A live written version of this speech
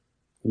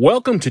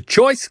Welcome to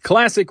Choice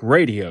Classic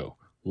Radio.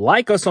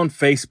 Like us on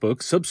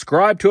Facebook,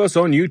 subscribe to us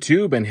on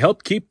YouTube, and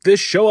help keep this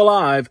show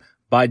alive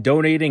by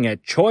donating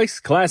at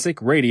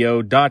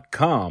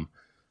choiceclassicradio.com.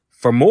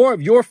 For more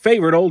of your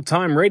favorite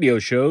old-time radio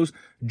shows,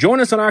 join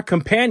us on our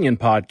companion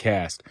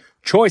podcast,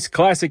 Choice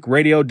Classic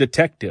Radio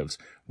Detectives,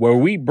 where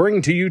we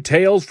bring to you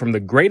tales from the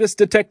greatest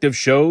detective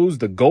shows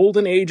the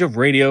golden age of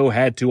radio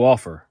had to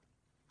offer.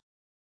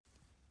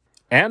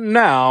 And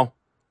now,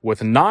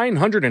 with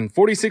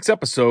 946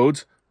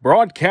 episodes,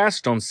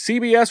 broadcast on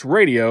CBS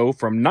Radio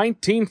from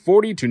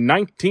 1940 to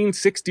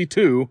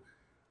 1962,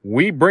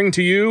 we bring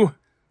to you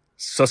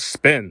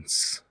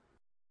Suspense.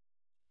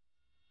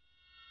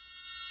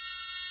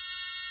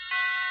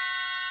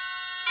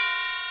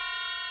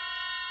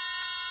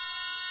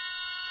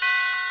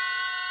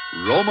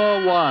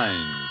 Roma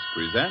Wines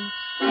presents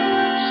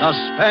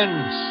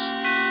Suspense.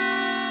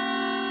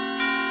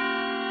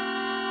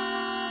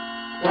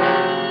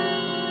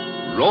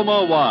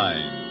 Roma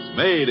Wines,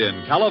 made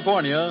in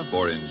California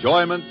for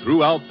enjoyment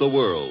throughout the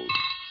world.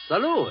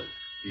 Salud.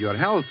 Your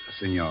health,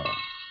 senor.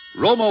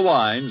 Roma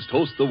Wines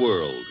toast the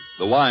world.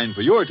 The wine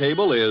for your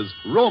table is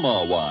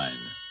Roma Wine,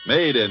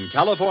 made in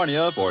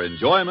California for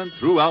enjoyment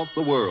throughout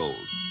the world.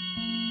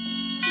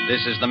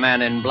 This is the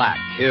man in black,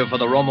 here for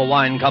the Roma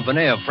Wine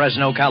Company of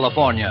Fresno,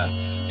 California,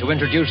 to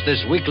introduce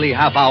this weekly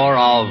half hour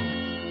of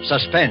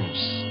Suspense.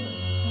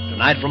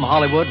 Tonight from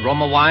Hollywood,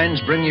 Roma Wines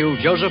bring you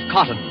Joseph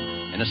Cotten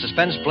in a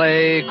suspense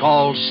play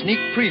called Sneak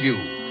Preview,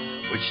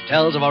 which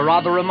tells of a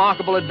rather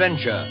remarkable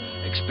adventure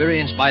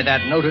experienced by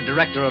that noted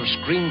director of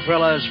screen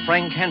thrillers,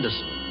 Frank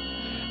Henderson.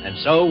 And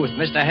so, with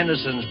Mr.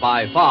 Henderson's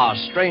by far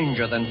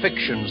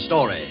stranger-than-fiction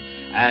story,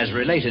 as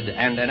related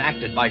and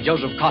enacted by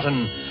Joseph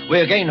Cotten, we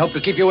again hope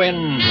to keep you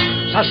in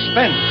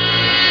suspense.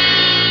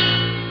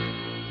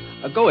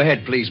 Go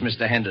ahead, please,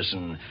 Mr.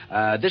 Henderson.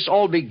 This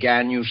all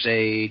began, you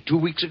say, 2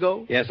 weeks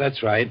ago? Yes,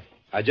 that's right.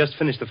 I just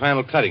finished the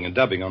final cutting and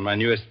dubbing on my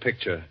newest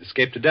picture,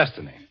 Escape to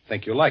Destiny.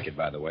 Think you'll like it,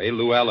 by the way.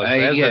 Lou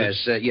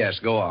Ellis says... Yes,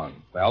 go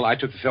on. Well, I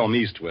took the film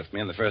east with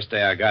me, and the first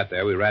day I got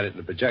there, we ran it in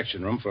the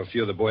projection room for a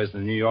few of the boys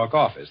in the New York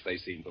office. They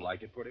seemed to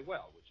like it pretty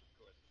well, which, of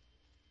course...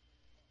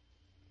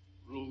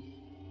 Ruth,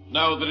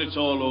 now that it's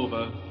all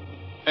over,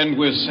 and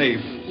we're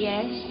safe...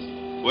 Yes?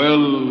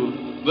 Well,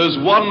 there's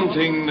one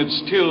thing that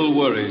still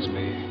worries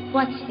me.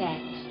 What's that?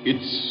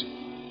 It's...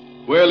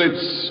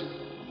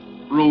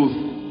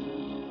 Ruth...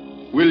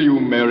 Will you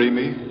marry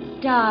me?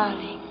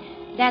 Darling,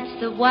 that's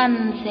the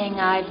one thing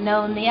I've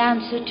known the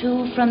answer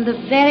to from the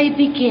very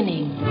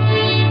beginning.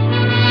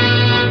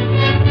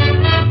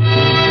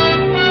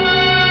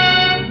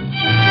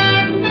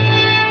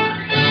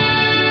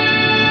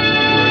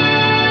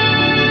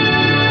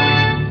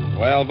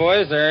 Well,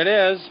 boys, there it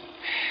is.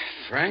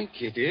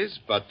 Frank, it is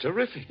but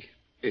terrific.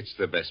 It's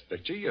the best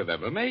picture you've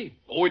ever made.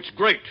 Oh, it's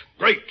great.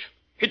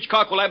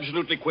 Hitchcock will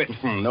absolutely quit.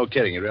 No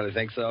kidding. You really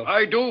think so?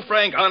 I do,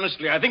 Frank,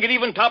 honestly. I think it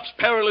even tops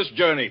Perilous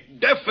Journey.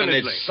 Definitely.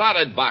 And it's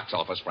solid box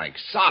office, Frank.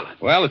 Solid.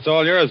 Well, it's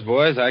all yours,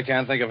 boys. I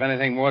can't think of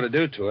anything more to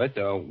do to it,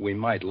 though we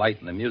might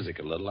lighten the music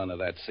a little under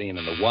that scene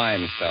in the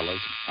wine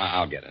cellars.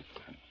 I'll get it.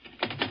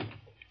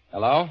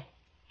 Hello?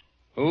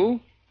 Who?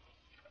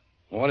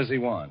 What does he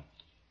want?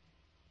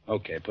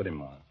 Okay, put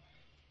him on.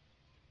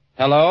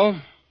 Hello?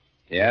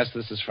 Yes,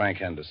 this is Frank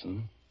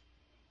Henderson.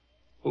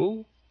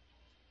 Who?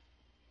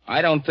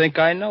 I don't think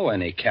I know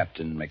any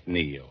Captain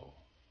McNeil.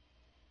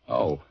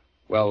 Oh,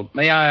 well,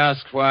 may I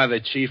ask why the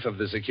chief of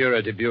the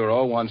Security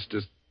Bureau wants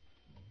to...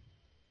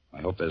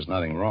 I hope there's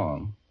nothing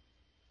wrong.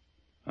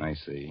 I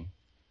see.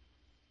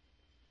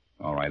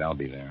 All right, I'll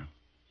be there.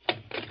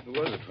 Who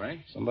was it,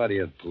 Frank? Somebody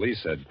at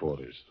police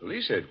headquarters.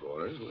 Police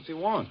headquarters? What's he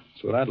want?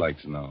 That's what I'd like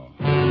to know.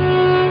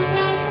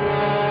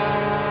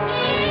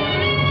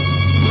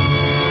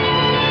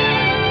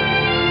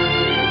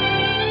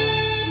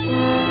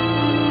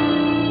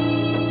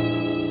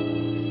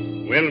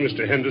 Well,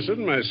 Mr.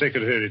 Henderson, my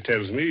secretary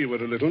tells me you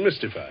were a little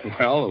mystified.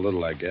 Well, a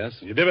little, I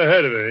guess. You never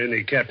heard of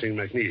any Captain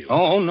McNeil?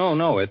 Oh,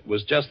 no. It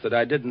was just that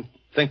I didn't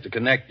think to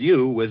connect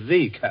you with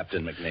the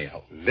Captain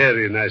McNeil.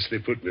 Very nicely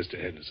put, Mr.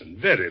 Henderson.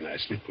 Very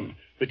nicely put.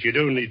 But you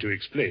don't need to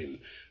explain.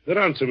 There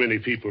aren't so many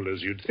people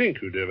as you'd think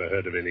who'd ever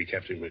heard of any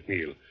Captain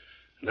McNeil.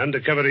 An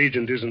undercover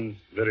agent isn't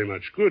very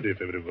much good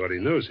if everybody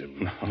knows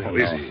him. No,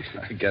 is he?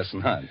 I guess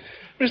not.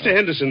 Mr.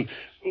 Henderson,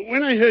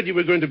 when I heard you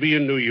were going to be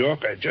in New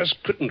York, I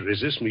just couldn't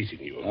resist meeting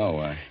you.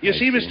 You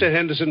see, Mr.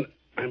 Henderson,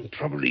 I'm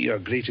probably your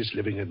greatest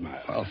living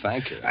admirer. Well,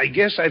 thank you. I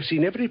guess I've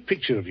seen every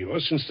picture of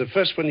yours since the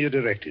first one you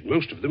directed,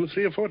 most of them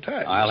 3 or 4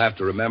 times. I'll have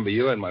to remember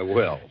you in my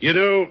will. You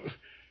know,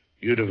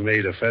 you'd have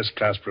made a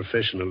first-class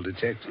professional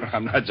detective.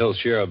 I'm not so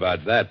sure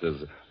about that.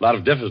 There's a lot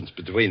of difference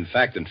between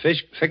fact and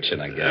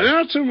fiction, I guess.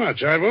 Not so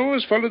much. I've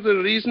always followed the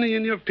reasoning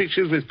in your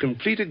pictures with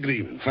complete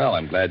agreement. Well,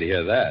 I'm glad to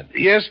hear that.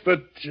 Yes,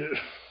 but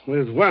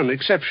with one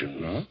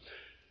exception. Huh?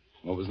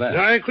 What was that?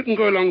 I couldn't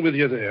go along with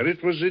you there.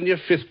 It was in your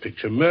 5th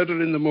picture,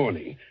 Murder in the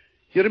Morning.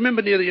 You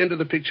remember near the end of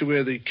the picture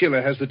where the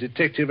killer has the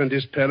detective and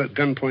his pal at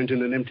gunpoint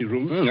in an empty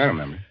room? I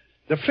remember.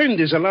 The friend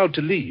is allowed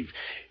to leave.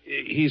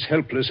 He's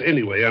helpless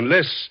anyway,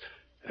 unless...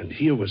 And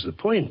here was the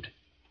point.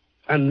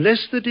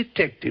 unless the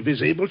detective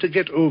is able to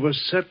get over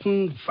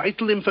certain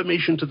vital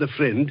information to the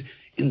friend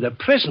in the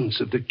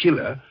presence of the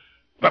killer,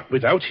 but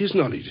without his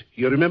knowledge.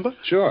 You remember?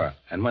 Sure.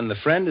 And when the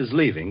friend is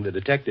leaving, the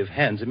detective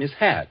hands him his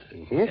hat.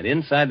 Mm-hmm. And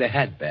inside the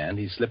hatband,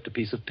 he slipped a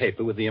piece of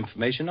paper with the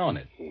information on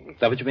it. Is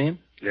that what you mean?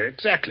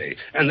 Exactly.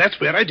 And that's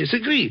where I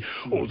disagree,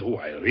 although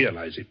I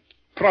realize it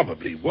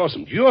probably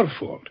wasn't your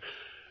fault.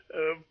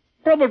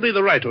 Probably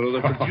the writer or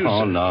the producer.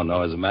 Oh,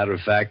 no. As a matter of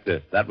fact,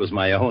 that was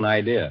my own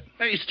idea.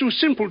 It's too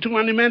simple, too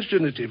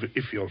unimaginative,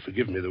 if you'll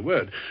forgive me the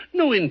word.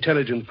 No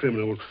intelligent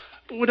criminal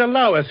would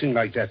allow a thing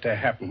like that to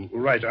happen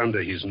right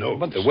under his nose.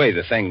 But the way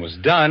the thing was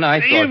done, I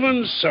thought...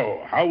 Even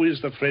so, how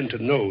is the friend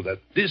to know that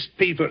this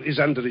paper is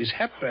under his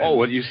hatband? Oh,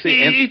 well, you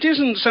see... It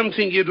isn't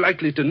something you'd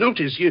likely to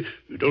notice. You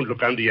don't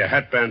look under your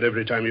hatband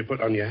every time you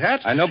put on your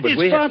hat. I know, but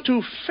it's far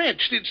too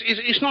fetched.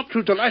 It's not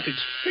true to life.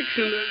 It's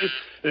fiction.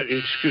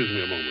 Excuse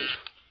me a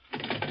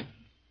moment.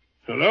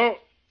 Hello?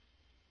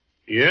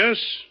 Yes?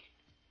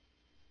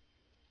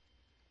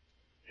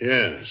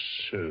 Yes,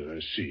 I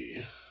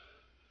see.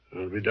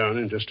 I'll be down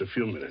in just a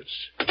few minutes.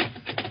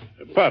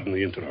 Pardon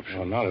the interruption.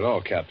 Oh, not at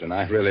all, Captain.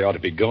 I really ought to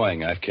be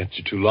going. I've kept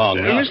you too long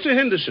now. Mr.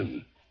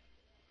 Henderson,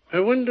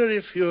 I wonder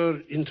if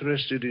you're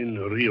interested in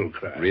real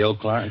crime. Real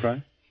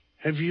crime?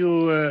 Have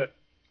you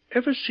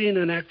ever seen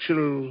an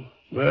actual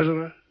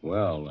murderer?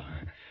 Well,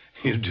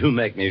 you do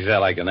make me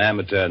feel like an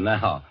amateur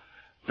now.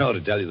 No,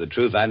 to tell you the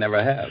truth, I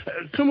never have.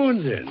 Come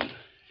on, then.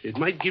 It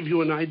might give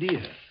you an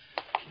idea.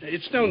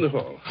 It's down the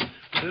hall.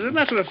 As a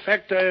matter of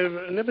fact,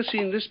 I've never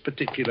seen this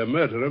particular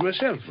murderer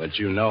myself. But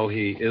you know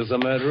he is a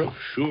murderer?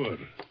 Sure.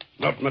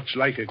 Not much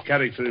like a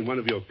character in one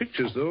of your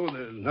pictures, though.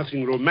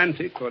 Nothing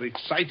romantic or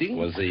exciting.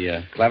 Was he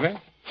clever?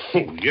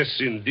 Oh, yes,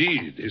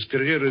 indeed. His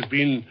career has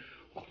been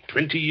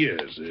 20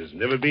 years. There's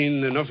never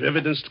been enough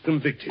evidence to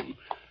convict him.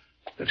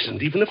 There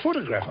isn't even a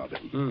photograph of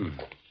him.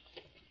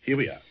 Here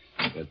we are.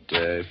 But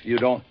if you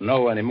don't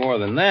know any more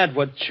than that,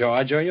 what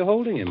charge are you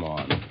holding him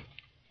on?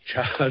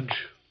 Charge?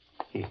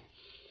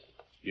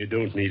 You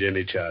don't need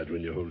any charge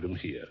when you hold him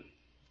here.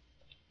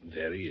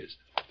 There he is.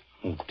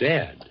 Oh,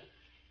 dead.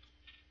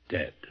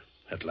 Dead,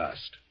 at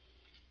last.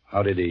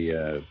 How did he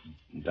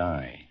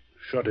die?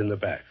 Shot in the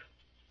back.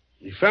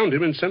 He found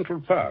him in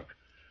Central Park.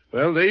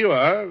 Well, there you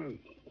are.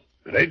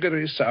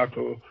 Gregory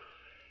Sarko.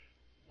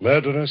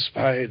 Murderer,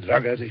 spy,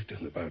 drug addict,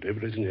 and about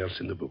everything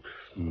else in the book.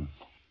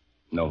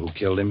 Know who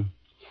killed him?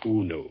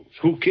 Who knows?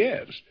 Who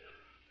cares?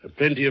 There are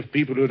plenty of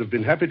people who would have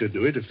been happy to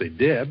do it if they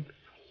dared.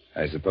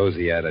 I suppose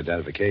he had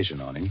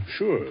identification on him.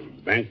 Sure.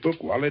 Bank book,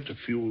 wallet, a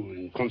few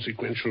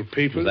inconsequential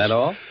papers. Is that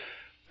all?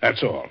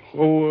 That's all.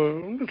 Oh,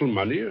 a little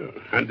money, a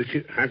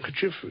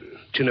handkerchief,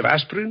 a tin of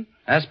aspirin.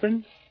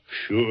 Aspirin?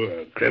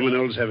 Sure.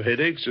 Criminals have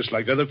headaches just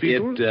like other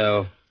people.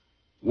 It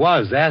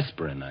was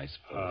aspirin, I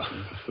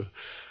suppose.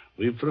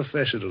 We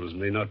professionals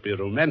may not be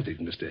romantic,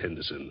 Mr.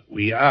 Henderson.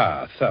 We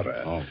are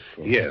thorough. Oh,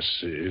 cool. Yes,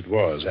 it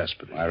was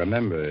aspirin. I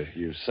remember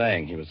you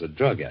saying he was a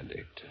drug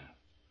addict.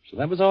 So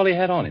that was all he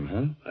had on him,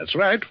 huh? That's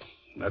right.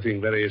 Nothing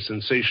very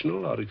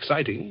sensational or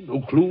exciting.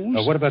 No clues.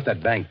 Now, what about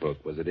that bank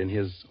book? Was it in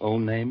his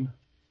own name?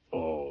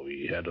 Oh,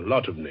 he had a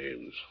lot of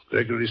names.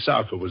 Gregory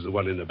Sarko was the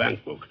one in the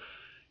bank book.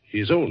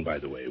 His own, by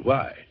the way.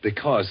 Why?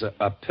 Because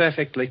a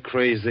perfectly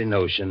crazy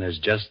notion has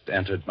just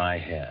entered my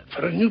head.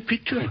 For a new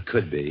picture? It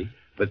could be.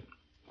 But,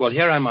 well,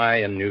 here am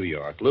I in New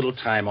York. Little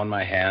time on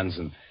my hands,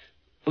 and,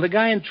 well, the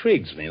guy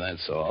intrigues me,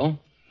 that's all.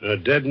 A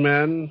dead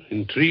man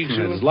intrigues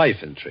you? His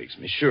life intrigues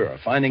me, sure.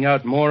 Finding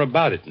out more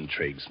about it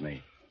intrigues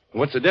me.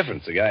 What's the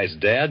difference? The guy's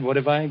dead. What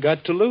have I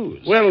got to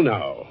lose? Well,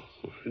 now,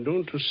 I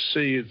don't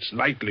say it's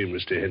likely,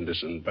 Mr.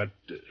 Henderson, but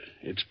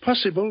it's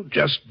possible,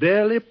 just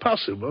barely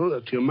possible,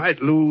 that you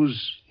might lose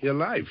your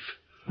life.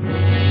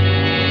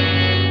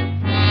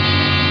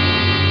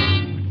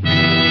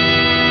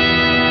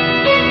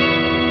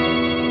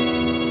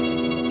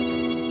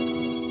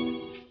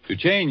 To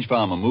change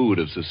from a mood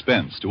of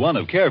suspense to one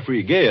of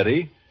carefree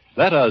gaiety,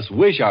 let us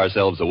wish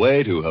ourselves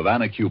away to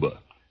Havana, Cuba,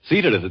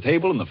 seated at a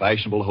table in the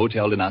fashionable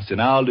Hotel de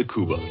Nacional de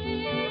Cuba.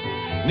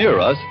 Near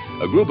us,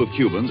 a group of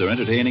Cubans are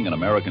entertaining an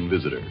American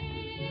visitor.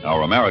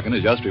 Our American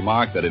has just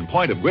remarked that in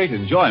point of great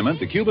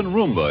enjoyment, the Cuban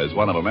rumba is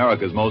one of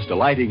America's most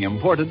delighting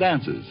imported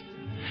dances.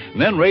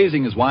 And then,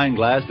 raising his wine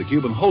glass, the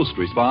Cuban host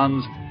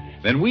responds,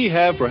 "Then we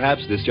have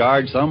perhaps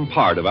discharged some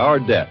part of our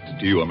debt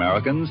to you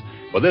Americans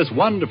for this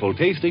wonderful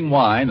tasting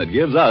wine that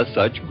gives us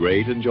such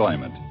great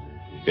enjoyment.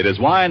 It is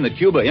wine that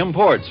Cuba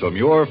imports from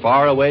your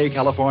faraway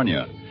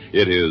California.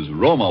 It is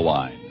Roma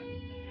wine."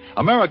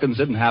 Americans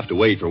didn't have to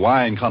wait for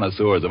wine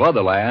connoisseurs of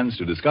other lands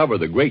to discover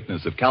the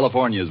greatness of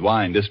California's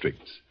wine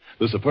districts,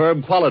 the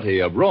superb quality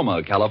of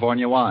Roma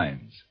California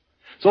wines.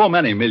 So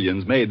many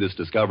millions made this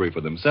discovery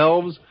for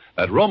themselves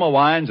that Roma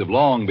wines have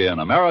long been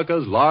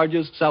America's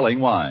largest selling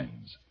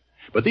wines.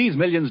 But these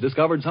millions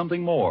discovered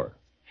something more.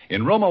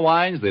 In Roma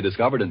wines, they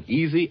discovered an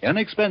easy,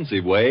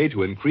 inexpensive way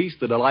to increase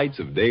the delights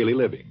of daily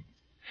living.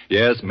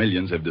 Yes,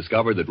 millions have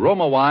discovered that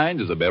Roma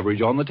wines is a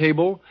beverage on the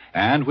table,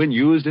 and when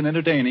used in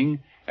entertaining,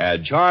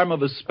 add charm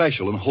of a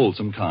special and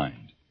wholesome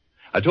kind.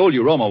 I told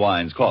you Roma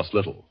wines cost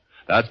little.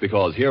 That's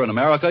because here in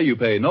America you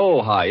pay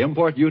no high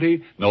import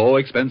duty, no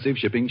expensive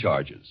shipping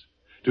charges.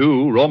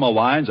 2 Roma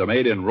wines are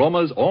made in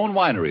Roma's own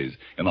wineries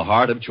in the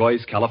heart of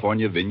choice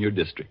California vineyard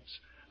districts.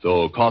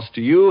 So cost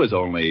to you is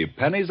only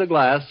pennies a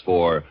glass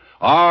for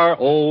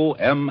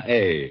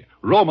ROMA,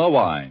 Roma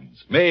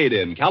wines, made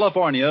in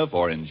California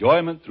for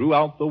enjoyment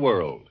throughout the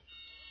world.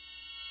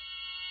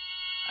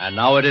 And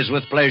now it is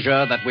with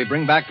pleasure that we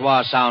bring back to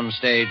our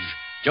soundstage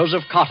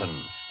Joseph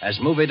Cotton as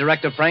movie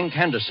director Frank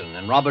Henderson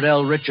and Robert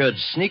L.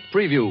 Richards' sneak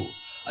preview,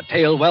 a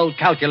tale well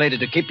calculated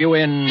to keep you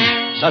in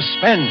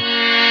suspense.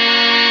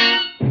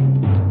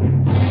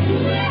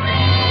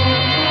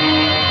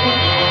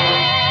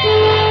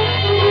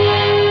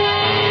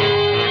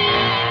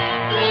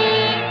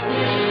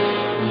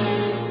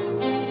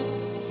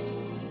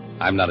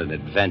 I'm not an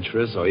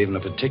adventurous or even a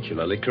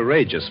particularly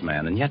courageous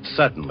man, and yet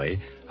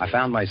suddenly I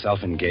found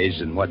myself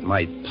engaged in what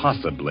might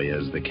possibly,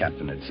 as the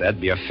captain had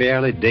said, be a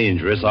fairly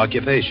dangerous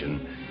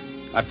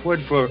occupation. I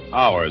pored for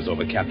hours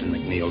over Captain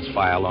McNeil's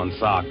file on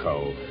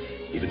Sarko,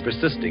 even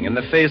persisting in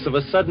the face of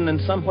a sudden and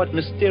somewhat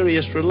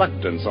mysterious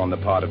reluctance on the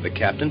part of the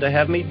captain to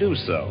have me do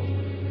so.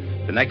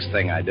 The next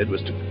thing I did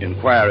was to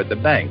inquire at the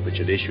bank, which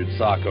had issued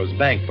Sarko's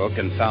bank book,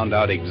 and found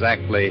out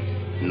exactly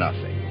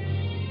nothing.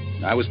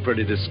 I was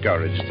pretty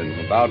discouraged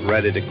and about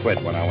ready to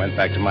quit when I went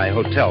back to my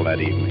hotel that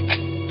evening.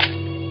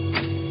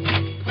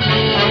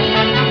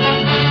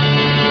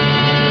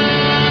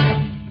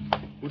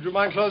 Would you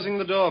mind closing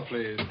the door,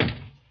 please?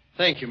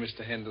 Thank you,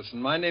 Mr.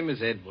 Henderson. My name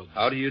is Edwards.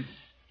 How do you...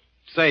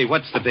 Say,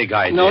 what's the big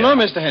idea? No,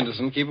 Mr.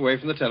 Henderson. Keep away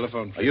from the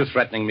telephone, please. Are you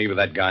threatening me with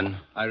that gun?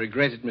 I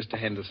regret it, Mr.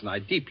 Henderson. I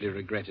deeply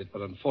regret it,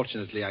 but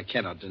unfortunately I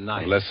cannot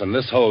deny it. Listen,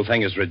 this whole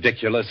thing is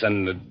ridiculous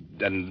and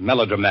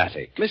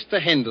melodramatic.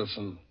 Mr.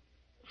 Henderson,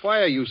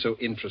 why are you so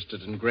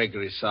interested in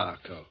Gregory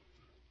Sarko?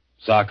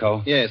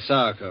 Sarko? Yes,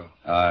 Sarko.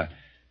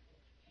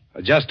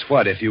 Just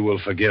what, if you will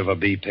forgive a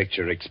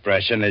B-picture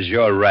expression, is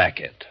your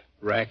racket?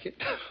 Racket?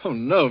 Oh,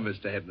 no,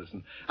 Mr.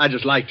 Henderson. I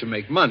just like to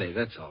make money,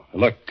 that's all.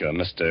 Look,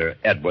 Mr.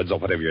 Edwards, or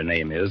whatever your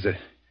name is,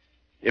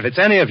 if it's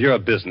any of your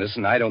business,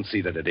 and I don't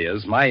see that it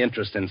is, my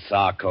interest in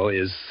Sarko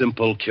is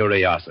simple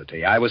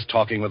curiosity. I was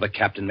talking with a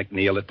Captain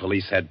McNeil at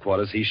police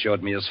headquarters. He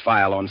showed me his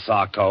file on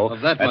Sarko.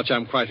 Of that much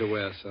I'm quite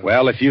aware, sir.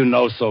 Well, if you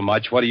know so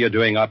much, what are you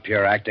doing up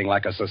here acting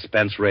like a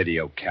suspense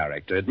radio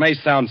character? It may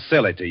sound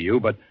silly to you,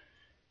 but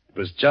it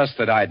was just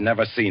that I'd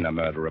never seen a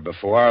murderer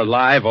before,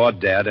 alive or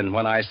dead, and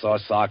when I saw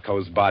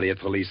Sarko's body at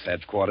police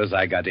headquarters,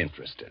 I got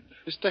interested.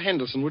 Mr.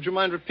 Henderson, would you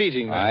mind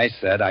repeating that? I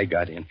said I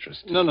got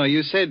interested. No,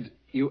 you said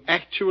you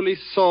actually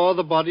saw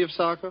the body of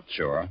Sarko?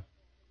 Sure.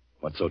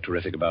 What's so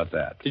terrific about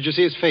that? Did you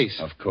see his face?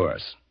 Of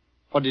course.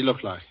 What did he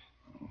look like?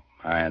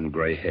 Iron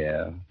gray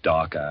hair,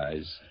 dark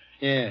eyes.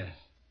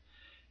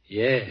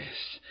 Yes.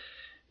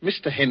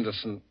 Mr.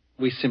 Henderson,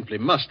 we simply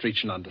must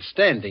reach an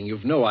understanding.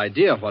 You've no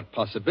idea what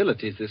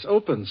possibilities this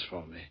opens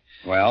for me.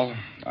 Well,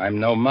 I'm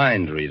no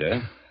mind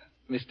reader.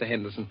 Mr.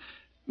 Henderson,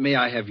 may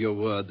I have your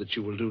word that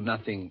you will do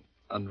nothing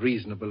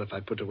unreasonable if I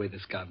put away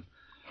this gun?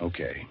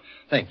 Okay.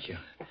 Thank you.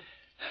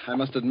 I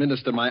must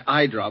administer my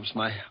eye drops.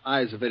 My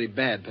eyes are very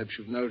bad. Perhaps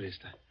you've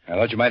noticed. I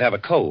thought you might have a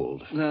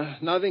cold. No,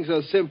 nothing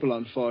so simple,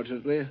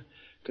 unfortunately.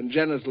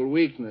 Congenital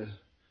weakness.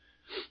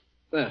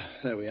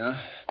 There we are.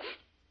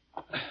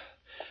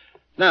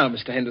 Now,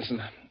 Mr.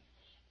 Henderson,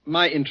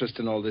 my interest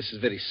in all this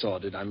is very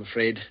sordid, I'm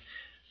afraid.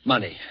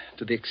 Money,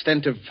 to the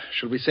extent of,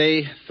 shall we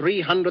say,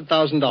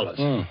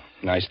 $300,000.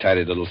 Nice,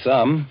 tidy little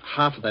sum.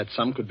 Half of that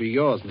sum could be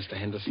yours, Mr.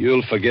 Henderson.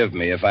 You'll forgive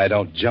me if I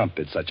don't jump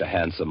at such a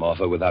handsome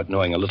offer without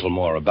knowing a little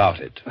more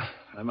about it.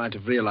 I might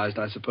have realized,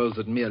 I suppose,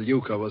 that mere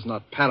lucre was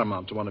not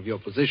paramount to one of your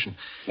position.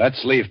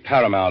 Let's leave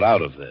paramount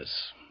out of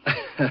this.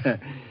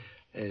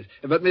 Yes.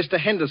 But, Mr.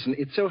 Henderson,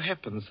 it so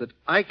happens that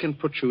I can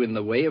put you in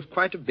the way of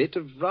quite a bit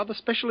of rather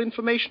special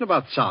information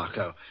about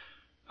Sarko.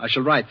 I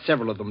shall write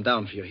several of them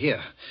down for you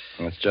here.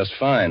 That's just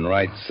fine.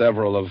 Write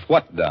several of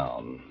what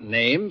down?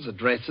 Names,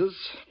 addresses,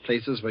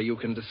 places where you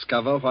can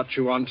discover what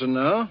you want to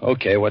know.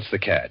 Okay, what's the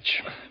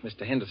catch?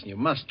 Mr. Henderson, you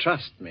must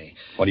trust me.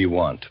 What do you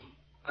want?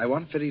 I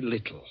want very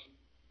little.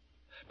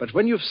 But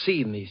when you've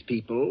seen these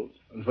people,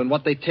 and when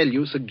what they tell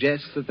you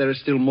suggests that there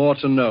is still more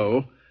to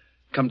know,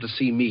 come to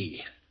see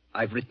me.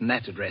 I've written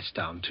that address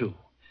down, too.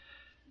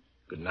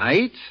 Good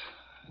night,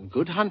 and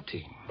good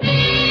hunting.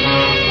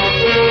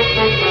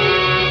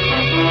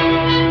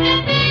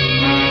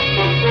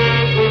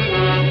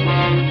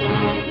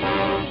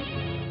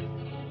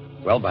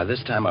 Well, by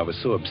this time I was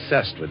so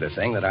obsessed with the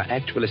thing that I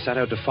actually set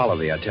out to follow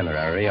the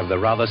itinerary of the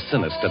rather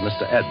sinister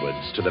Mr.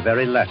 Edwards to the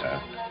very letter.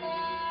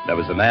 There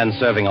was a man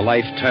serving a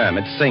life term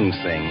at Sing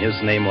Sing.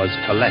 His name was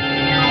Colette.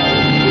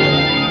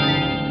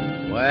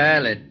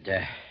 Well,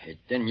 it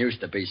didn't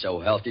used to be so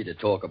healthy to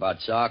talk about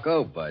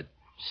Sarko, but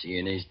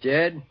seeing he's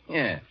dead,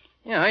 yeah,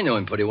 I know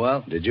him pretty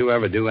well. Did you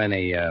ever do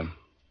any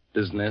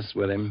business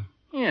with him?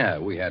 Yeah,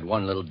 we had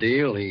one little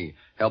deal. He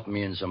helped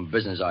me in some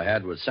business I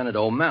had with Senator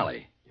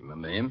O'Malley. You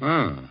remember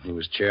him? He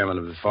was chairman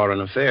of the Foreign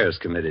Affairs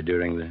Committee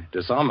during the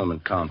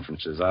disarmament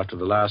conferences after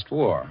the last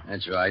war.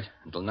 That's right,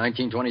 until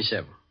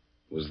 1927.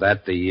 Was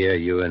that the year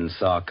you and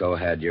Sarko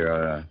had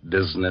your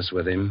business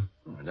with him?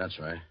 Oh, that's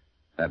right.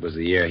 That was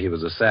the year he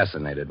was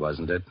assassinated,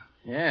 wasn't it?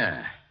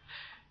 Yeah.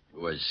 It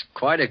was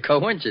quite a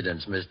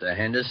coincidence, Mr.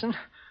 Henderson.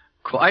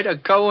 Quite a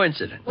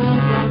coincidence.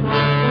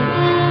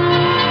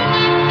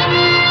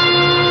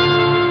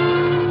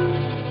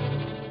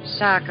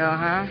 Sarko,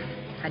 huh?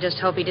 I just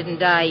hope he didn't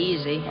die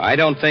easy. I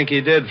don't think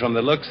he did from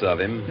the looks of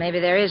him.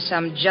 Maybe there is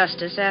some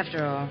justice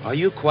after all. Are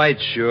you quite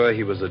sure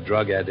he was a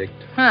drug addict?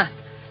 Huh.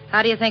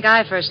 How do you think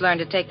I first learned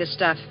to take this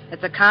stuff? At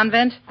the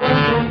convent?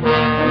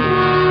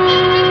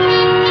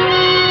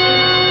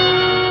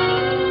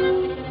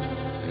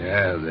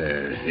 Yeah,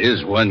 there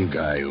is one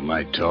guy who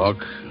might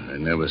talk. I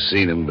never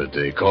seen him, but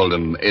they called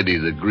him Eddie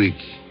the Greek.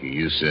 He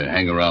used to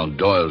hang around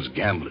Doyle's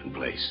gambling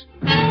place.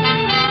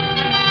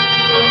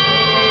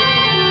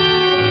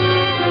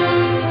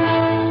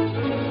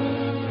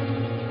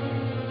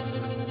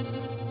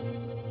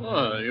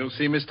 You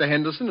see, Mr.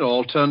 Henderson, it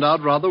all turned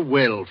out rather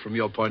well from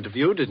your point of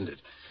view, didn't it?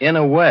 In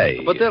a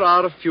way. But there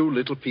are a few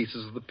little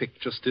pieces of the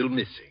picture still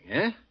missing,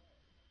 eh?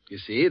 You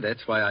see,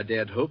 that's why I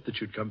dared hope that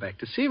you'd come back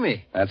to see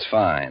me. That's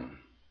fine.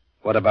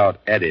 What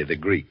about Eddie the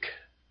Greek?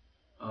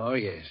 Oh,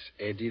 yes,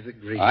 Eddie the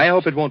Greek. I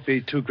hope it won't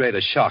be too great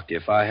a shock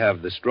if I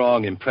have the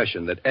strong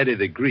impression that Eddie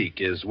the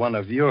Greek is one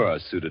of your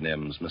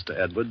pseudonyms, Mr.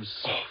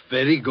 Edwards. Oh,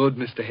 very good,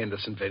 Mr.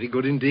 Henderson, very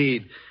good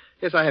indeed.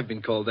 Yes, I have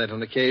been called that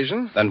on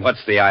occasion. Then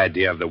what's the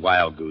idea of the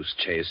wild goose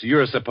chase?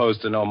 You're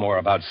supposed to know more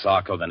about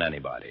Sarko than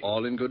anybody.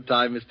 All in good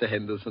time, Mr.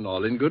 Henderson,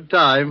 all in good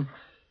time.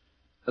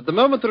 At the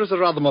moment, there is a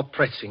rather more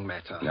pressing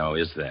matter. No,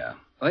 is there?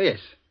 Oh, yes.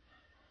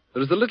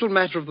 There is the little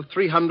matter of the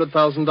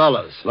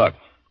 $300,000. Look,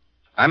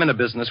 I'm in a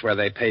business where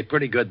they pay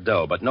pretty good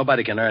dough, but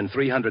nobody can earn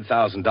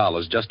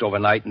 $300,000 just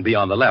overnight and be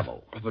on the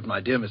level. Oh, but,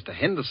 my dear Mr.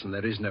 Henderson,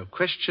 there is no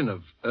question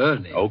of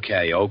earning.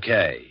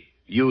 Okay.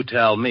 You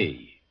tell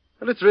me.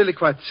 Well, it's really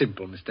quite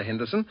simple, Mr.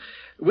 Henderson.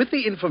 With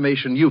the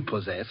information you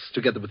possess,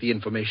 together with the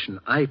information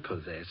I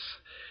possess,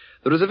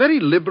 there is a very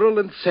liberal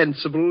and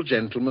sensible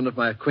gentleman of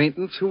my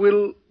acquaintance who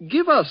will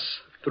give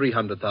us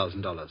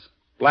 $300,000.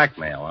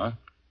 Blackmail, huh?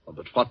 Well,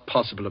 but what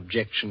possible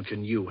objection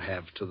can you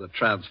have to the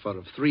transfer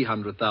of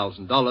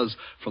 $300,000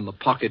 from the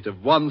pocket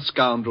of one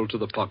scoundrel to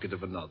the pocket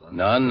of another?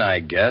 None, I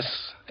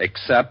guess,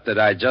 except that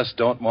I just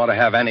don't want to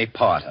have any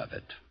part of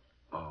it.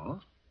 Oh?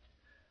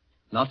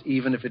 Not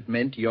even if it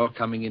meant your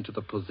coming into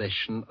the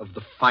possession of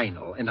the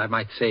final, and I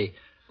might say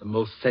the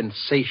most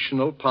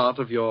sensational part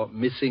of your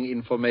missing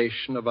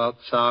information about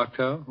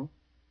Sarko?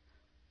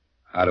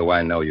 How do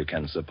I know you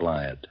can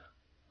supply it?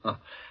 Oh,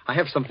 I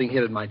have something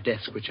here at my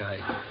desk which I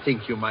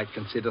think you might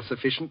consider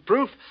sufficient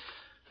proof.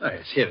 Oh,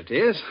 yes, here it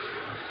is.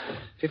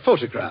 A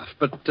photograph.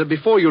 But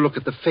before you look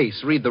at the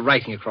face, read the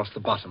writing across the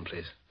bottom,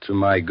 please. To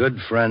my good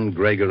friend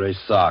Gregory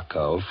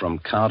Sarko from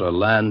Count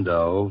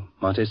Orlando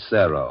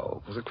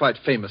Montecero. He was a quite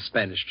famous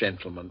Spanish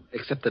gentleman,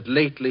 except that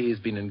lately he's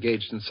been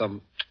engaged in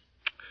some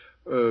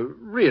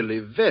really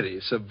very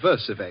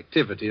subversive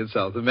activity in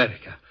South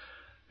America.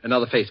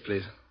 Another face,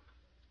 please.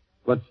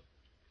 What?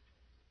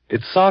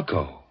 It's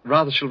Sarko.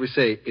 Rather, shall we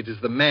say, it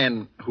is the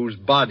man whose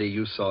body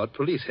you saw at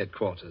police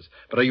headquarters.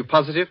 But are you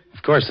positive?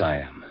 Of course I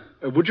am.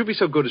 Would you be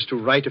so good as to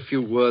write a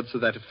few words to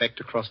that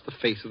effect across the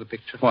face of the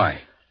picture?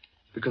 Why?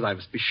 Because I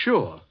must be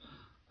sure.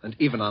 And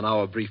even on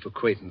our brief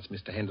acquaintance,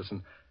 Mr.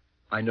 Henderson,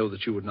 I know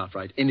that you would not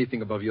write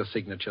anything above your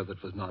signature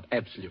that was not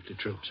absolutely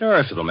true. Sure,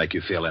 if it'll make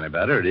you feel any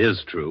better, it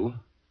is true.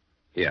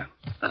 Here.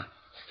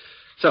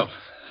 So,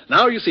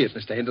 now you see it,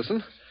 Mr.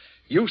 Henderson.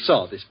 You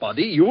saw this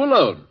body, you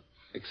alone.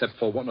 Except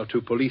for one or two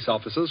police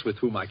officers with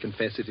whom I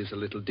confess it is a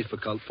little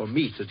difficult for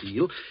me to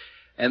deal.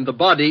 And the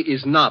body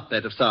is not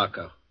that of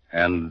Sarko.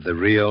 And the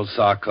real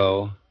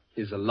Sarko?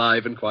 Is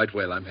alive and quite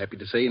well, I'm happy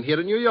to say, and here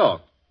in New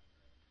York.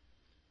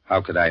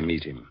 How could I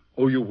meet him?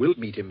 Oh, you will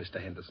meet him, Mr.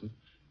 Henderson,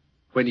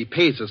 when he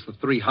pays us the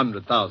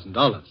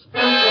 $300,000.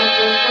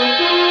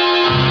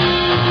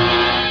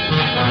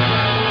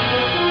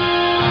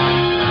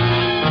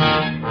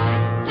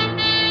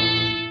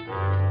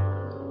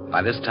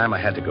 By this time,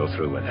 I had to go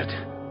through with it.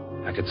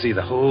 I could see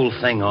the whole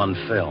thing on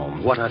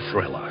film. What a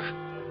thriller.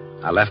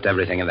 I left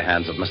everything in the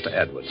hands of Mr.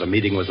 Edwards. A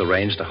meeting was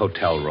arranged, a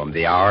hotel room,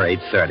 the hour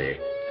 8:30.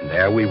 And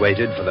there we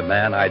waited for the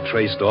man I'd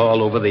traced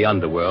all over the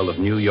underworld of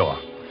New York.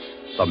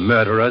 The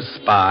murderer,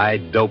 spy,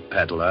 dope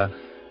peddler,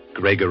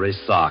 Gregory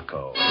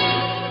Sarko.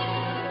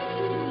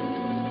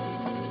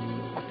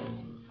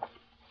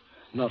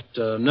 Not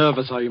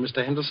nervous, are you,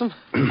 Mr. Henderson?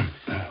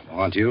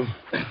 Aren't you?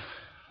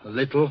 A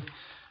little.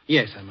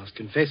 Yes, I must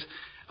confess.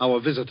 Our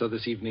visitor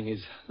this evening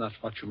is not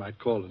what you might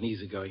call an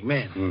easy-going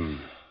man.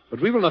 But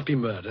we will not be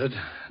murdered.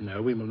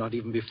 No, we will not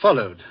even be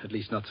followed, at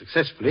least not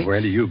successfully. Where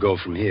do you go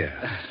from here?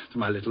 To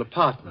my little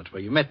apartment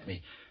where you met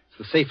me. It's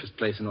the safest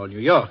place in all New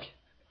York.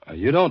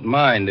 You don't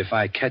mind if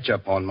I catch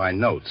up on my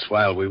notes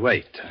while we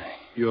wait?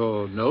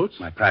 Your notes?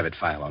 My private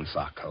file on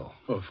Sarko.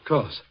 Oh, of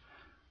course.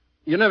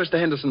 You know, Mr.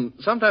 Henderson,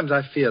 sometimes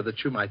I fear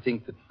that you might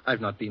think that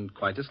I've not been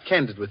quite as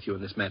candid with you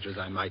in this matter as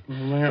I might.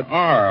 There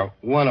are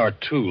one or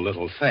two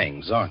little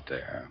things, aren't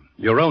there?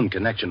 Your own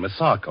connection with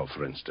Sarko,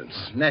 for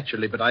instance.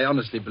 Naturally, but I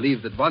honestly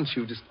believe that once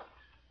you just...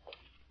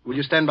 Will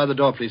you stand by the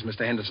door, please,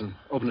 Mr. Henderson?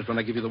 Open it when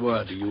I give you the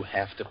word. Do you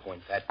have to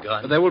point that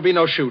gun? There will be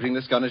no shooting.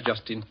 This gun is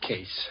just in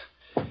case.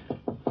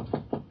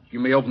 You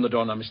may open the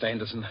door now, Mr.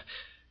 Henderson.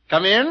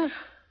 Come in.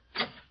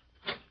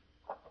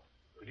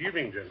 Good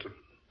evening, gentlemen.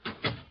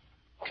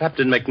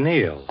 Captain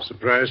McNeil.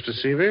 Surprised to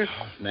see me?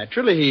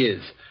 Naturally he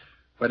is.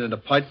 When an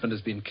appointment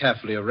has been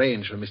carefully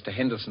arranged for Mr.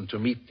 Henderson to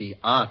meet the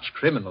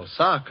arch-criminal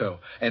Sarko,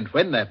 and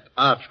when that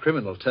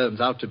arch-criminal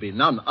turns out to be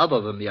none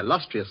other than the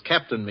illustrious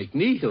Captain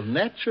McNeil,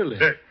 naturally.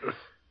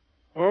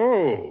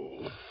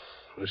 Oh,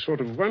 I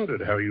sort of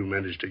wondered how you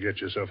managed to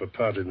get yourself a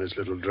part in this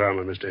little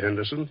drama, Mr.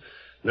 Henderson.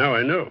 Now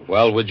I know.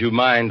 Well, would you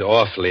mind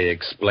awfully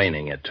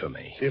explaining it to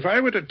me? If I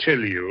were to tell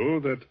you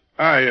that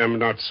I am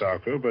not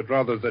Sarko, but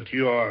rather that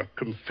your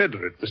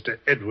confederate, Mr.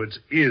 Edwards,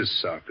 is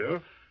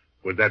Sarko,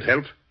 would that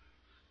help?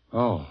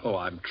 Oh,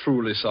 I'm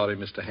truly sorry,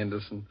 Mr.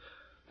 Henderson.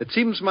 It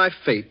seems my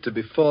fate to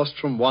be forced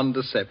from one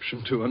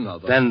deception to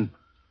another. Then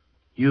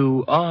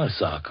you are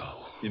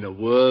Sarko. In a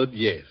word,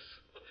 yes.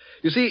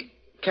 You see,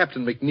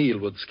 Captain McNeil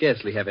would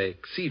scarcely have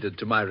acceded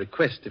to my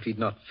request if he'd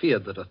not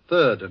feared that a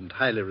third and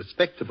highly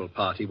respectable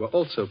party were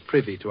also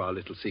privy to our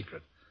little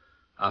secret.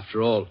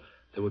 After all,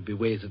 there would be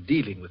ways of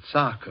dealing with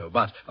Sarko,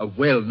 but a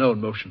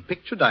well-known motion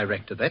picture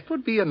director, that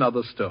would be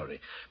another story.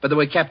 By the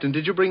way, Captain,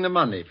 did you bring the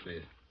money,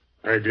 please?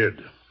 I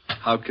did.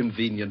 How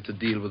convenient to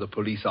deal with a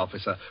police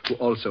officer who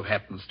also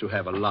happens to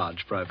have a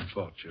large private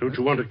fortune. Don't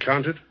you want to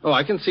count it? Oh,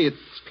 I can see it's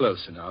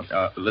close enough.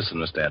 Listen,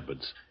 Mr.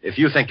 Edwards. If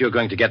you think you're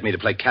going to get me to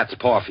play cat's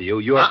paw for you,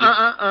 you're...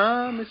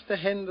 Mr.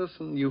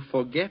 Henderson, you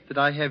forget that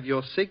I have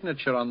your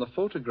signature on the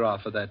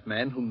photograph of that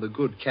man whom the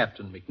good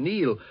Captain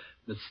McNeil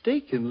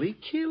mistakenly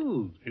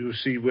killed. You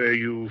see where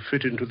you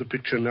fit into the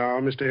picture now,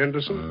 Mr.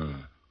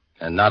 Henderson?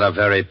 And not a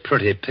very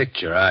pretty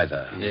picture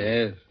either.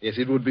 Yes,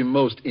 it would be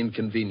most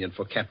inconvenient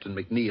for Captain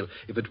McNeil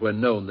if it were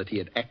known that he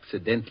had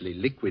accidentally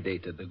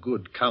liquidated the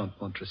good Count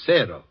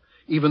Montresero,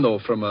 even though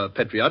from a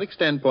patriotic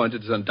standpoint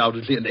it is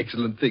undoubtedly an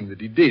excellent thing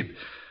that he did.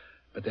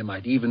 But there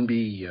might even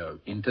be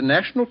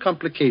international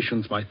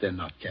complications, might there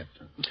not,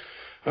 Captain?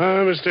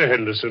 Mr.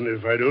 Henderson,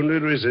 if I'd only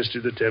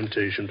resisted the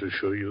temptation to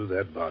show you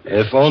that body.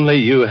 If only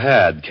you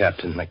had,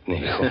 Captain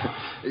McNeil.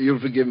 You'll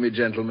forgive me,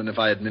 gentlemen, if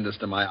I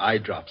administer my eye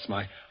drops.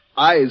 My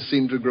eyes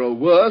seem to grow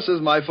worse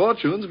as my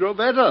fortunes grow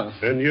better.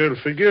 And you'll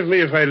forgive me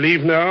if I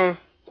leave now?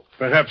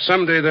 Perhaps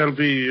someday there'll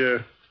be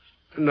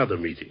another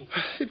meeting.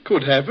 It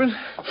could happen.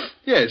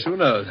 Yes, who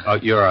knows? Oh,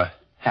 your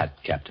hat,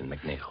 Captain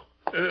McNeil.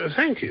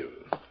 Thank you.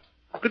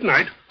 Good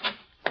night.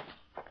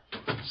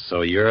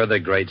 So you're the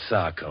great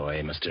Sarko,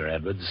 eh, Mr.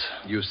 Edwards?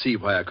 You see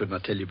why I could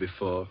not tell you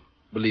before.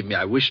 Believe me,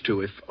 I wish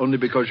to, if only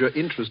because your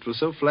interest was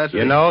so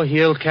flattering. You know,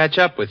 he'll catch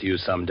up with you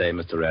someday,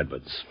 Mr.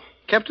 Edwards.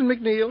 Captain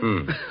McNeil?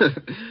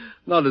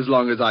 Not as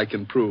long as I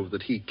can prove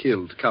that he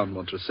killed Count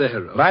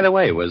Montresero. By the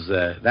way, was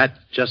that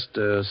just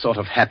a sort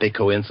of happy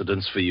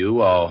coincidence for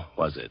you, or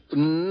was it?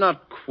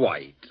 Not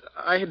quite.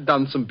 I had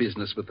done some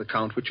business with the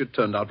Count, which had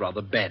turned out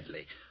rather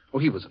badly. Oh,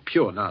 he was a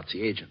pure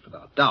Nazi agent,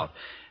 without doubt.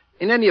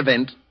 In any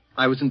event,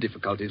 I was in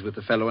difficulties with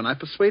the fellow, and I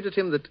persuaded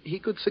him that he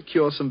could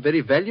secure some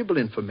very valuable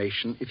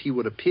information if he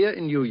would appear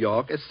in New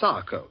York as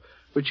Sarko,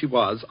 which he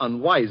was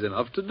unwise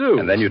enough to do.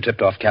 And then you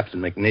tipped off Captain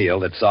McNeil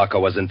that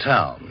Sarko was in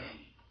town.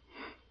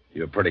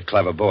 You're a pretty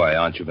clever boy,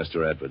 aren't you,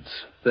 Mr. Edwards?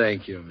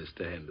 Thank you,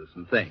 Mr.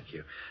 Henderson, thank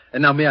you.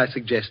 And now may I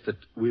suggest that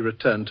we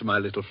return to my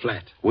little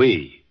flat?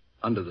 We?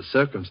 Under the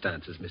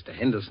circumstances, Mr.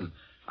 Henderson,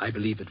 I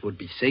believe it would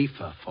be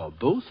safer for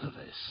both of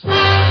us.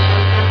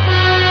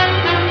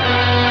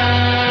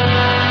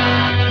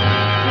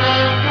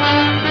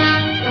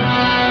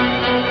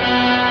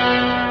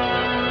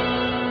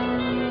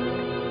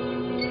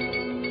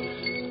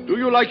 Do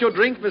you like your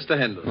drink, Mr.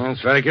 Henderson?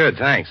 That's very good.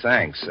 Thanks.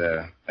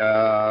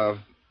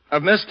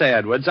 Mr.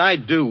 Edwards, I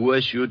do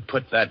wish you'd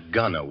put that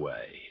gun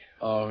away.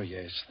 Oh,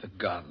 yes, the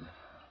gun.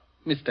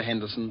 Mr.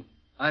 Henderson,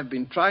 I've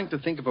been trying to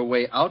think of a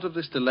way out of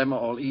this dilemma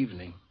all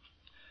evening.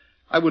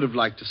 I would have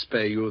liked to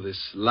spare you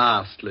this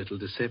last little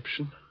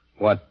deception.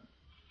 What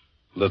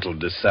little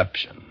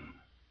deception?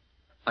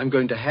 I'm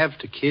going to have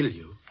to kill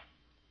you.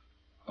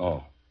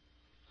 Oh.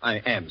 I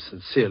am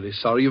sincerely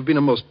sorry. You've been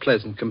a most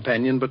pleasant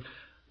companion, but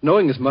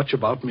knowing as much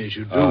about me as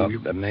you do...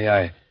 May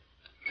I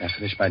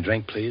finish my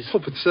drink, please? Oh,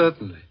 but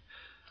certainly.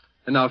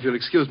 And now, if you'll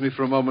excuse me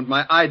for a moment,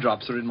 my eye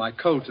drops are in my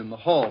coat in the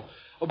hall.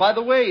 Oh, by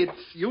the way,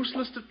 it's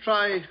useless to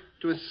try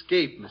to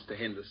escape, Mr.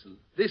 Henderson.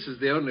 This is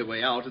the only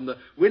way out, and the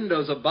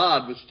windows are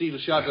barred with steel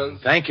shutters.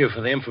 Thank you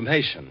for the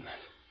information.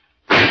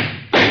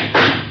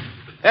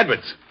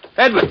 Edwards!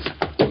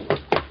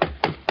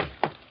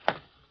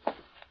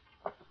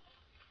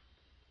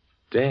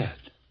 Dead.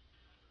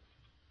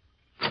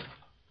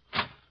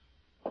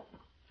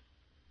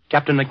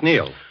 Captain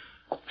McNeil.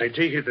 I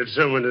take it that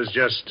someone has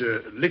just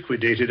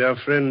liquidated our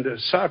friend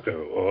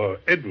Sarko, or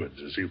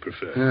Edwards, as you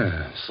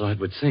prefer. So it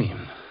would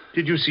seem.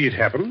 Did you see it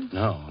happen?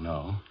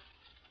 No.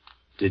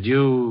 Did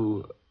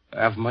you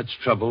have much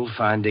trouble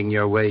finding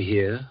your way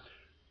here?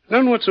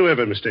 None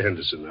whatsoever, Mr.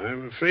 Henderson.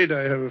 I'm afraid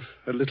I have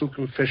a little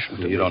confession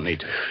to make. You don't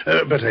need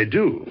to. But I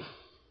do.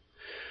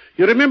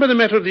 You remember the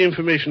matter of the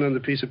information on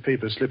the piece of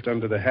paper slipped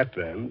under the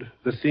hatband?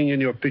 The thing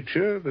in your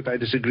picture that I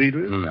disagreed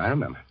with? I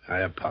remember. I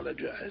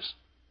apologize.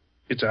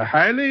 It's a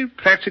highly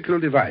practical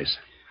device.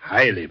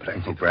 Highly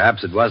practical.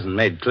 Perhaps it wasn't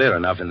made clear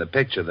enough in the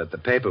picture that the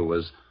paper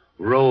was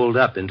rolled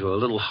up into a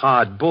little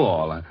hard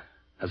ball. I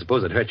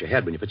suppose it hurt your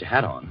head when you put your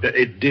hat on.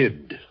 It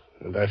did.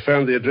 And I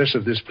found the address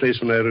of this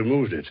place when I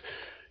removed it.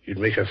 You'd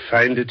make a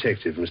fine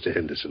detective, Mr.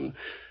 Henderson.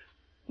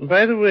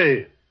 By the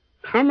way,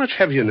 how much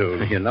have you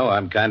known? You know,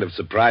 I'm kind of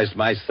surprised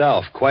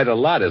myself. Quite a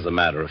lot, as a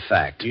matter of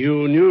fact.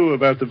 You knew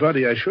about the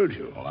body I showed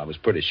you? Well, I was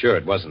pretty sure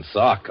it wasn't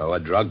Sarko, a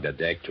drug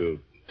addict who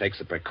takes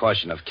the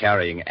precaution of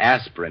carrying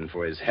aspirin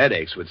for his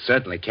headaches, would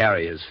certainly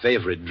carry his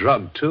favorite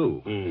drug,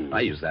 too.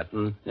 I used that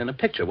in a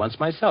picture once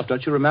myself.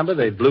 Don't you remember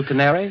the Blue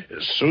Canary?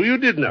 So you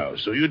did now.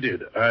 So you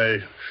did.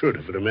 I should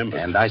have remembered.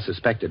 And I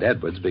suspected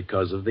Edwards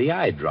because of the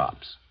eye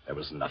drops. There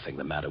was nothing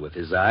the matter with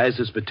his eyes.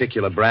 This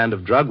particular brand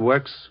of drug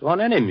works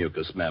on any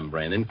mucous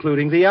membrane,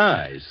 including the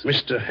eyes.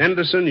 Mr.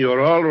 Henderson,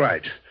 you're all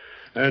right.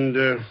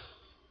 And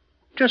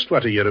just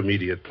what are your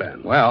immediate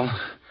plans? Well,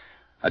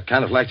 I'd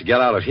kind of like to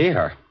get out of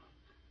here.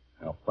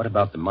 Now, what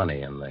about the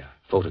money and the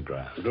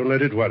photograph? Don't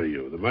let it worry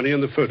you. The money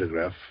and the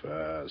photograph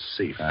are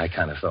safe. I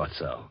kind of thought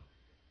so.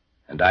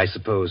 And I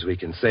suppose we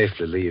can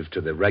safely leave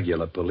to the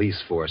regular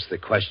police force the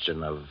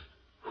question of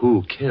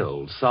who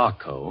killed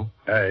Sarko.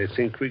 I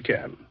think we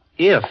can.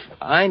 If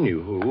I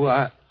knew who,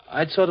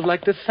 I'd sort of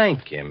like to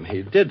thank him.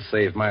 He did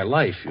save my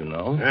life, you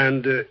know.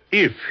 And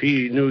if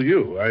he knew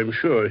you, I'm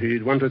sure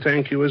he'd want to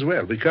thank you as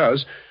well,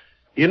 because,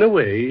 in a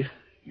way,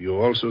 you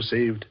also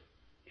saved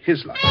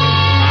his life.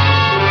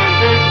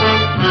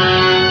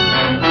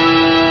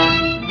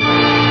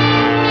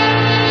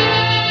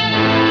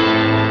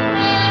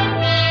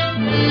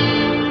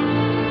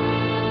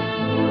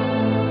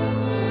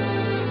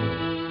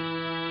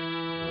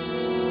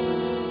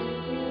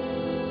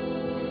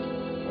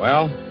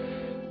 Well,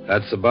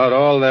 that's about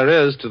all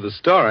there is to the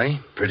story.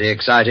 Pretty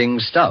exciting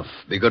stuff.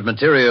 Be good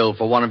material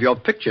for one of your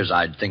pictures,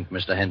 I'd think,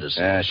 Mr.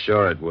 Henderson. Yeah,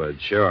 sure it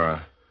would,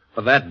 sure.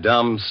 For that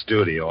dumb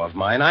studio of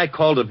mine, I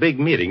called a big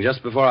meeting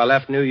just before I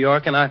left New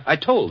York, and I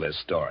told this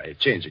story,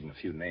 changing a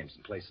few names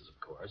and places, of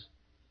course.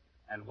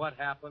 And what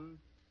happened?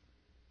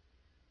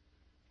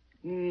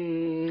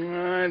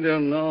 I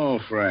don't know,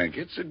 Frank.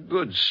 It's a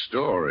good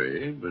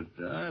story, but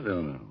I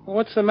don't know.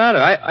 What's the matter?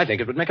 I think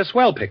it would make a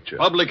swell picture.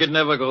 Public would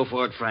never go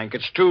for it, Frank.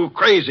 It's too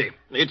crazy.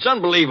 It's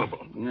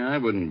unbelievable. No, I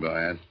wouldn't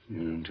buy it.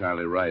 You're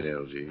entirely right,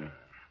 LG.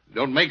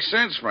 Don't make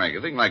sense, Frank.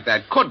 A thing like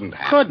that couldn't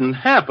happen. Couldn't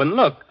happen?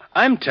 Look,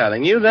 I'm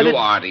telling you that Too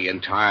arty,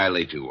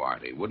 entirely too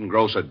arty. Wouldn't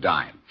gross a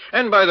dime.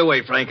 And by the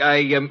way, Frank,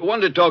 I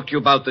wanted to talk to you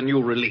about the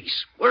new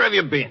release. Where have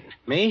you been?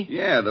 Me?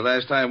 Yeah, the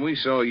last time we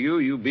saw you,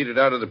 you beat it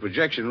out of the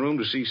projection room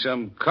to see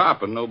some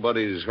cop, and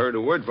nobody's heard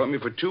a word from you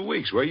for 2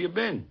 weeks. Where you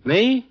been?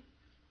 Me?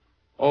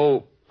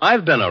 Oh,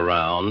 I've been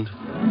around.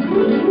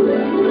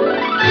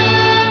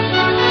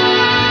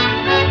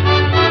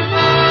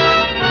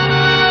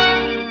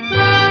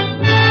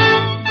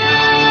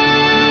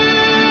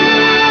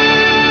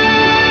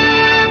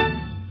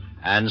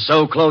 And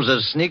so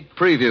closes Sneak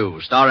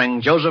Preview,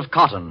 starring Joseph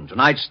Cotton,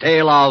 tonight's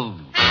tale of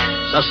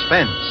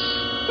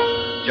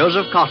Suspense.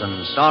 Joseph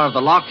Cotton, star of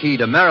the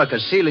Lockheed America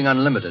Ceiling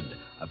Unlimited,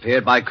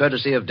 appeared by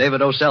courtesy of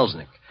David O.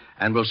 Selznick,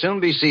 and will soon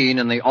be seen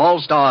in the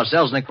all-star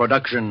Selznick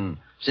production,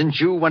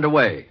 Since You Went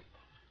Away.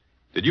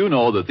 Did you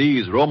know that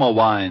these Roma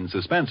Wine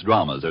suspense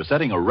dramas are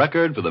setting a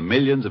record for the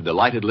millions of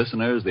delighted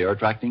listeners they are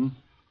attracting?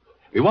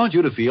 We want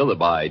you to feel that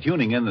by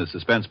tuning in the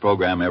suspense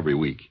program every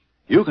week,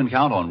 you can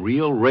count on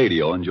real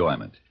radio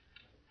enjoyment.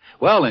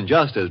 Well, in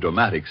just as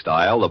dramatic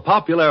style, the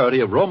popularity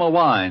of Roma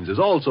wines is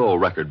also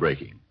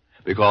record-breaking,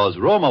 because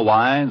Roma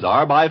wines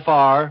are by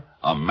far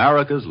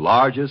America's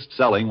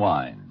largest-selling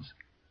wines.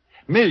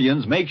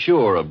 Millions make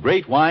sure of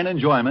great wine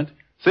enjoyment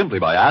simply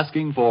by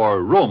asking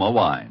for Roma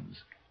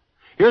wines.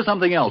 Here's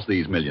something else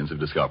these millions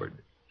have discovered.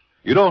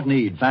 You don't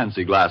need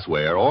fancy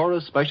glassware or a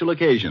special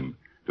occasion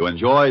to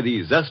enjoy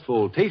these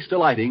zestful,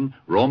 taste-delighting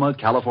Roma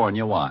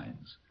California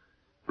wines.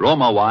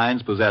 Roma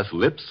wines possess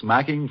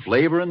lip-smacking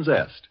flavor and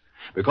zest,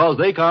 because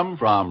they come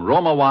from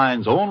Roma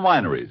Wine's own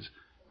wineries,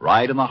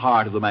 right in the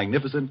heart of the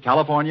magnificent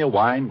California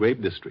wine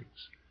grape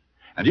districts.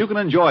 And you can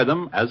enjoy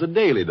them as a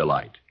daily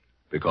delight,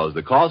 because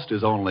the cost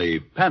is only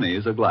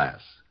pennies a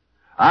glass.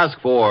 Ask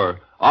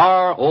for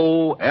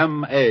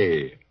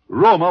R-O-M-A,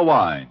 Roma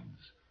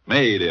Wines,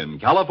 made in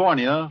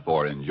California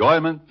for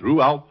enjoyment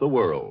throughout the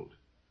world.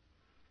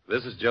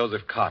 This is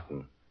Joseph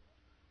Cotton.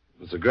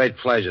 It's a great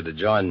pleasure to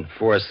join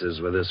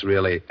forces with this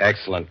really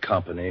excellent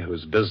company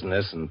whose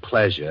business and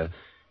pleasure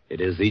it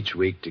is each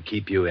week to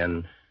keep you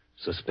in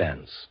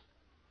suspense.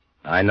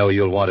 I know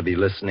you'll want to be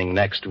listening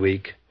next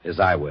week, as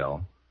I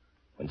will,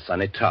 when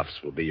Sonny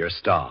Tufts will be your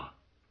star.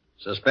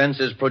 Suspense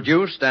is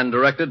produced and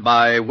directed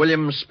by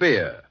William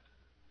Spear.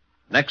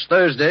 Next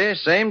Thursday,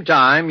 same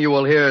time, you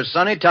will hear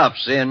Sonny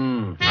Tufts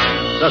in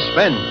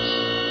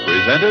Suspense.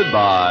 Presented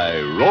by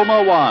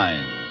Roma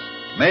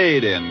Wines,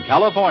 made in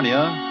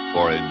California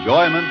for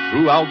enjoyment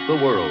throughout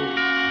the world.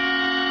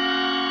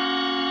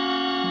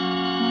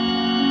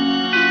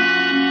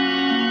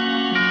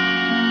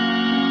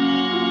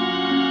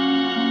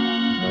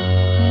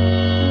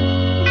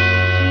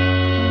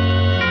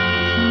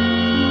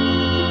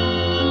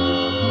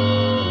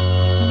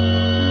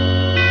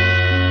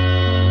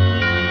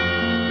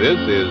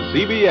 This is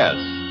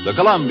CBS, the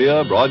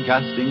Columbia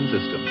Broadcasting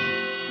System.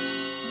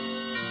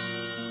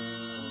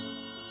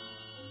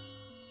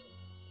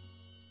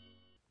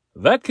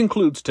 That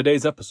concludes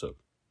today's episode.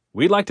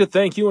 We'd like to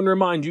thank you and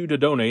remind you to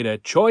donate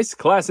at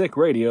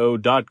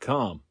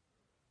choiceclassicradio.com.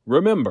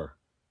 Remember,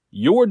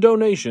 your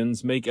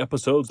donations make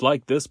episodes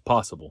like this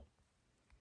possible.